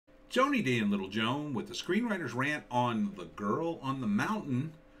Tony D and Little Joan with the Screenwriter's Rant on The Girl on the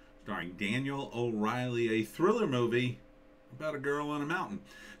Mountain, starring Daniel O'Reilly, a thriller movie about a girl on a mountain.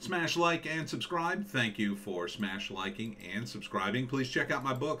 Smash like and subscribe. Thank you for smash liking and subscribing. Please check out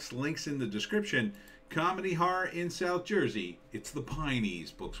my books. Links in the description. Comedy Horror in South Jersey. It's the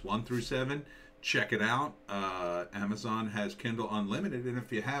Pineys, books 1 through 7. Check it out. Amazon has Kindle Unlimited, and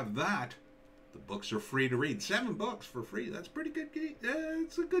if you have that, the books are free to read. 7 books for free. That's pretty good.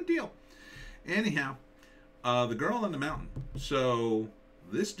 It's a good deal. Anyhow, The Girl on the Mountain. So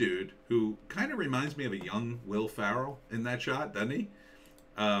this dude, who kind of reminds me of a young Will Ferrell in that shot, doesn't he?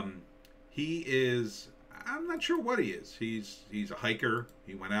 He is, I'm not sure what he is. He's a hiker.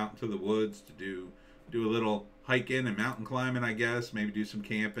 He went out into the woods to do a little hiking and mountain climbing, I guess. Maybe do some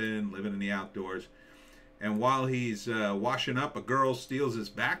camping, living in the outdoors. And while he's washing up, a girl steals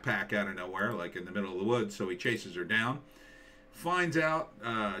his backpack out of nowhere, like in the middle of the woods, so he chases her down. Finds out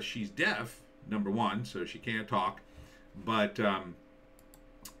she's deaf, number one, so she can't talk. But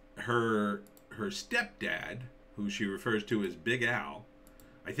her stepdad, who she refers to as Big Al,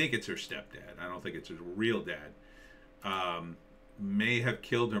 I think it's her stepdad, I don't think it's her real dad, may have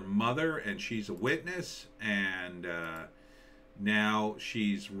killed her mother, and she's a witness, and now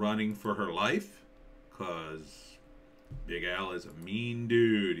she's running for her life. Because Big Al is a mean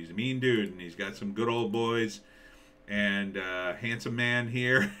dude. He's a mean dude, and he's got some good old boys. And handsome man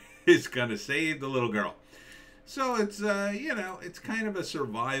here is gonna save the little girl. So it's you know, it's kind of a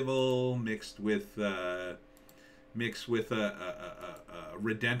survival mixed with a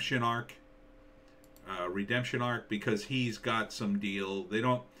redemption arc. Redemption arc, because he's got some deal.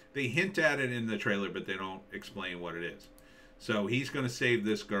 They hint at it in the trailer, but they don't explain what it is. So he's gonna save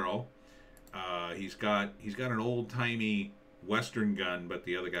this girl. He's got an old-timey Western gun, but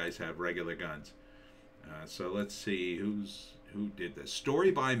the other guys have regular guns. So let's see who did this.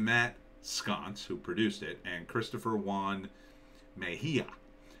 Story by Matt Sconce, who produced it, and Christopher Juan Mejia.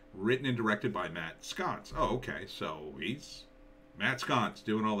 Written and directed by Matt Sconce. Oh, okay. So he's Matt Sconce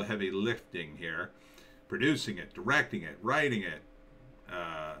doing all the heavy lifting here, producing it, directing it, writing it,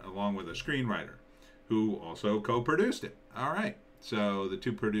 along with a screenwriter who also co-produced it. All right. So the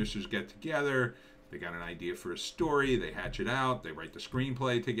two producers get together, they got an idea for a story, they hatch it out, they write the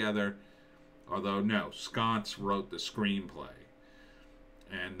screenplay together. Although, no, Sconce wrote the screenplay.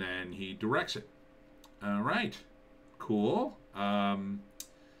 And then he directs it. All right, cool. And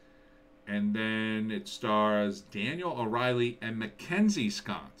then it stars Daniel O'Reilly and Mackenzie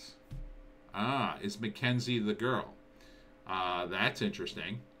Sconce. Is Mackenzie the girl? That's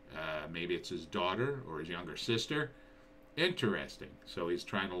interesting. Maybe it's his daughter or his younger sister. Interesting. So he's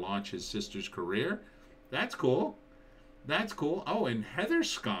trying to launch his sister's career. That's cool. That's cool. Oh, and Heather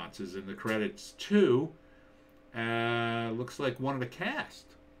Sconce is in the credits too. Looks like one of the cast.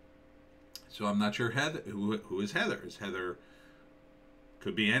 So I'm not sure who is Heather. Is Heather,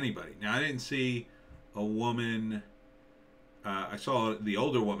 could be anybody. Now I didn't see a woman. I saw the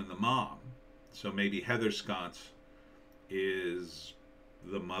older woman, the mom. So maybe Heather Sconce is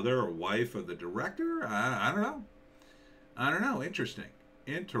the mother or wife of the director. I don't know. I don't know. Interesting.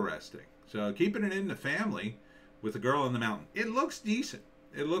 Interesting. So keeping it in the family with The Girl on the Mountain. It looks decent.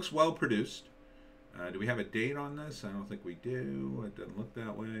 It looks well produced. Do we have a date on this? I don't think we do. It doesn't look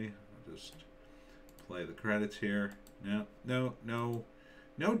that way. I'll just play the credits here. No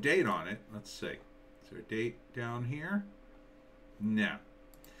date on it. Let's see. Is there a date down here? No.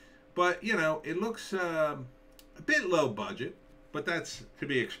 But, you know, it looks a bit low budget. But that's to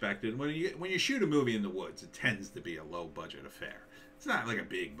be expected. When you shoot a movie in the woods, it tends to be a low budget affair. It's not like a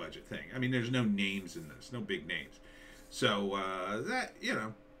big budget thing. I mean, there's no names in this, no big names. So that, you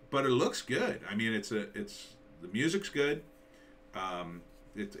know, but it looks good. I mean, the music's good.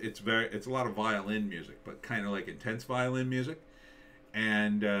 It's a lot of violin music, but kind of like intense violin music,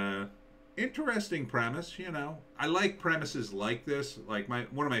 and interesting premise. You know, I like premises like this. Like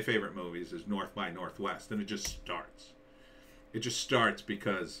one of my favorite movies is North by Northwest, and it just starts. It just starts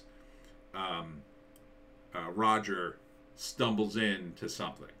because Roger stumbles into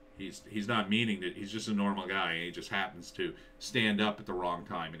something. He's not meaning to. He's just a normal guy, and he just happens to stand up at the wrong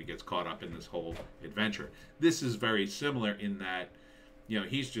time, and he gets caught up in this whole adventure. This is very similar in that, you know,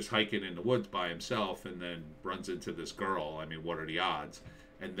 he's just hiking in the woods by himself, and then runs into this girl. I mean, what are the odds?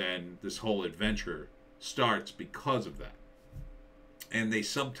 And then this whole adventure starts because of that. And they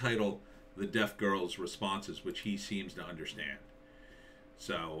subtitle the deaf girl's responses, which he seems to understand.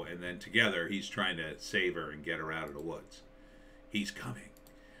 So, and then together he's trying to save her and get her out of the woods. He's coming.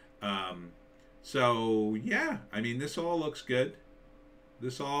 So yeah, I mean, this all looks good.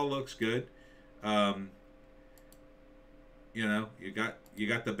 This all looks good. You know, you got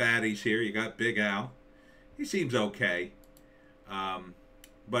the baddies here. You got Big Al. He seems okay.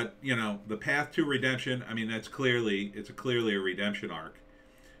 But you know, the path to redemption. I mean, it's clearly a redemption arc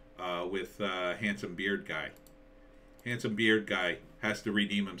with handsome beard guy. Handsome beard guy has to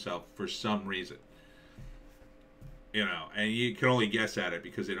redeem himself for some reason. You know, and you can only guess at it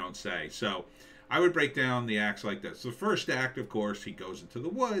because they don't say. So I would break down the acts like this. The first act, of course, he goes into the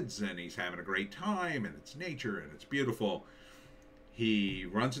woods and he's having a great time and it's nature and it's beautiful. He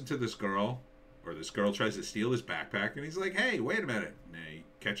runs into this girl, or this girl tries to steal his backpack, and he's like, hey, wait a minute. And he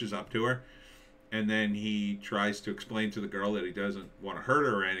catches up to her, and then he tries to explain to the girl that he doesn't want to hurt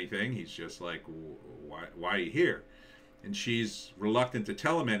her or anything. He's just like, why are you here? And she's reluctant to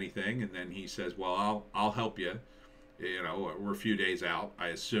tell him anything, and then he says, well, I'll help you. You know, we're a few days out, I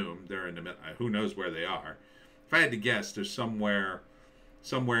assume. They're in the, who knows where they are. If I had to guess, there's somewhere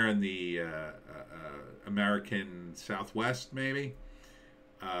in the American Southwest, maybe.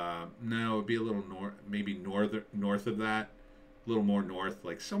 No, it would be a little north, maybe north of that, a little more north,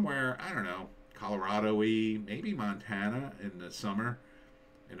 like somewhere, I don't know, Colorado-y, maybe Montana in the summer,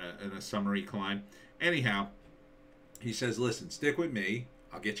 in a summery climb. Anyhow, he says, listen, stick with me.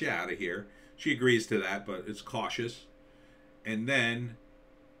 I'll get you out of here. She agrees to that, but it's cautious. And then,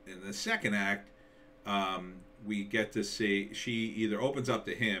 in the second act, we get to see, she either opens up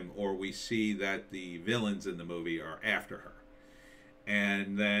to him, or we see that the villains in the movie are after her.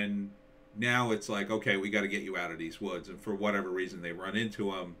 And then, now it's like, okay, we got to get you out of these woods. And for whatever reason, they run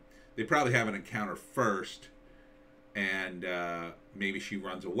into him. They probably have an encounter first, and maybe she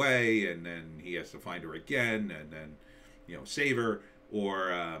runs away, and then he has to find her again, and then, you know, save her.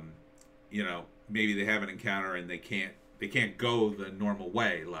 Or, you know, maybe they have an encounter and they can't go the normal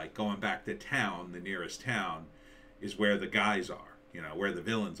way, like going back to town. The nearest town is where the guys are, you know, where the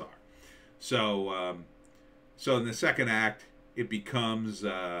villains are. So so in the second act, it becomes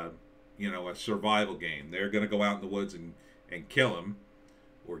you know, a survival game. They're going to go out in the woods and kill him,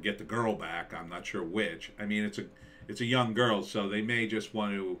 or get the girl back. I'm not sure which. I mean, it's a young girl, so they may just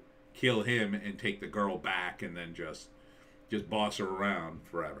want to kill him and take the girl back, and then just boss her around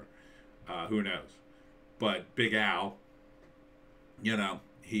forever. Who knows? But Big Al, you know,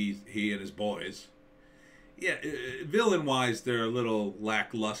 he and his boys, yeah, villain-wise, they're a little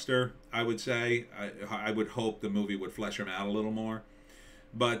lackluster, I would say. I would hope the movie would flesh them out a little more.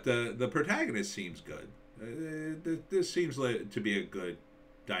 But the protagonist seems good. This seems to be a good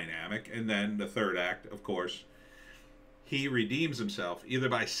dynamic. And then the third act, of course, he redeems himself either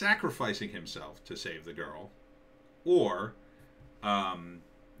by sacrificing himself to save the girl, or,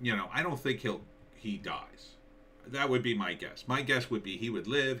 you know, I don't think he dies. That would be my guess. My guess would be he would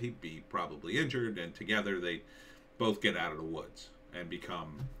live, he'd be probably injured, and together they both get out of the woods and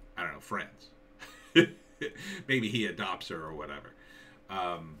become, I don't know, friends. Maybe he adopts her or whatever.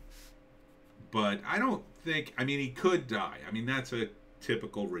 But I don't think, I mean, he could die. I mean, that's a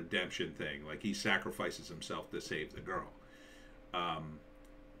typical redemption thing. Like, he sacrifices himself to save the girl.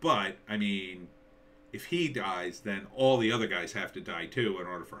 But, I mean, if he dies, then all the other guys have to die too in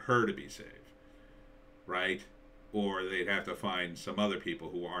order for her to be saved. Right? Or they'd have to find some other people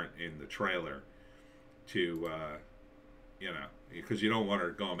who aren't in the trailer to, you know, because you don't want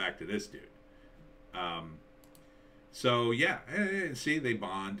her going back to this dude. So, yeah, see, they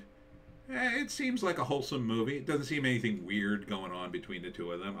bond. It seems like a wholesome movie. It doesn't seem anything weird going on between the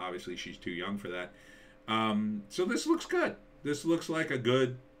two of them. Obviously, she's too young for that. So this looks good. This looks like a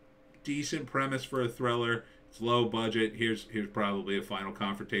good, decent premise for a thriller. It's low budget. Here's probably a final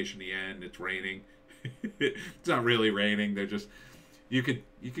confrontation at the end. It's raining. It's not really raining. They're just, you could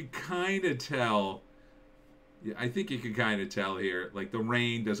kind of tell. I think you can kind of tell here, like, the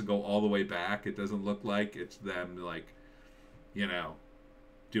rain doesn't go all the way back. It doesn't look like it's them, like, you know,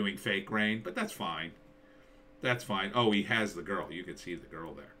 doing fake rain, but that's fine. That's fine. Oh, he has the girl. You can see the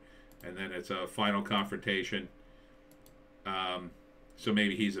girl there. And then it's a final confrontation. So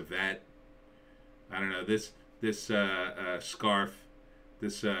maybe he's a vet. I don't know. This scarf,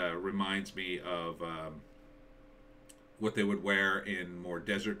 this reminds me of what they would wear in more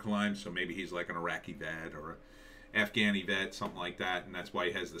desert climes. So maybe he's like an Iraqi vet or an Afghani vet, something like that, and that's why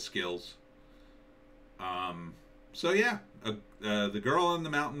he has the skills. So yeah, The Girl on the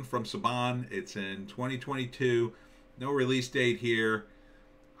Mountain from Saban. It's in 2022. No release date here.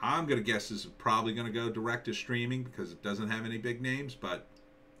 I'm gonna guess this is probably gonna go direct to streaming because it doesn't have any big names, but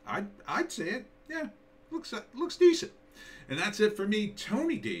I'd say it. Yeah, looks decent. And that's it for me,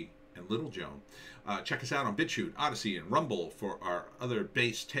 Tony D and Little Joan. Check us out on Bitchute, Odysee, and Rumble for our other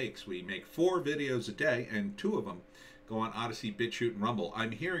base takes. We make 4 videos a day, and 2 of them go on Odysee, Bitchute, and Rumble.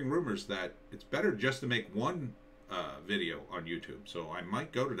 I'm hearing rumors that it's better just to make one video on YouTube. So I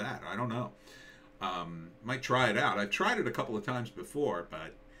might go to that. I don't know. Might try it out. I've tried it a couple of times before,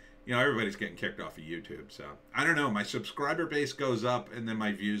 but you know, everybody's getting kicked off of YouTube. So I don't know. My subscriber base goes up and then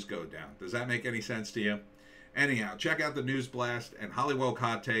my views go down. Does that make any sense to you? Anyhow, check out the News Blast and Hollywoke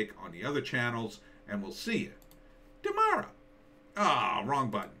Hot Take on the other channels, and we'll see you tomorrow. Ah, wrong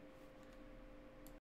button.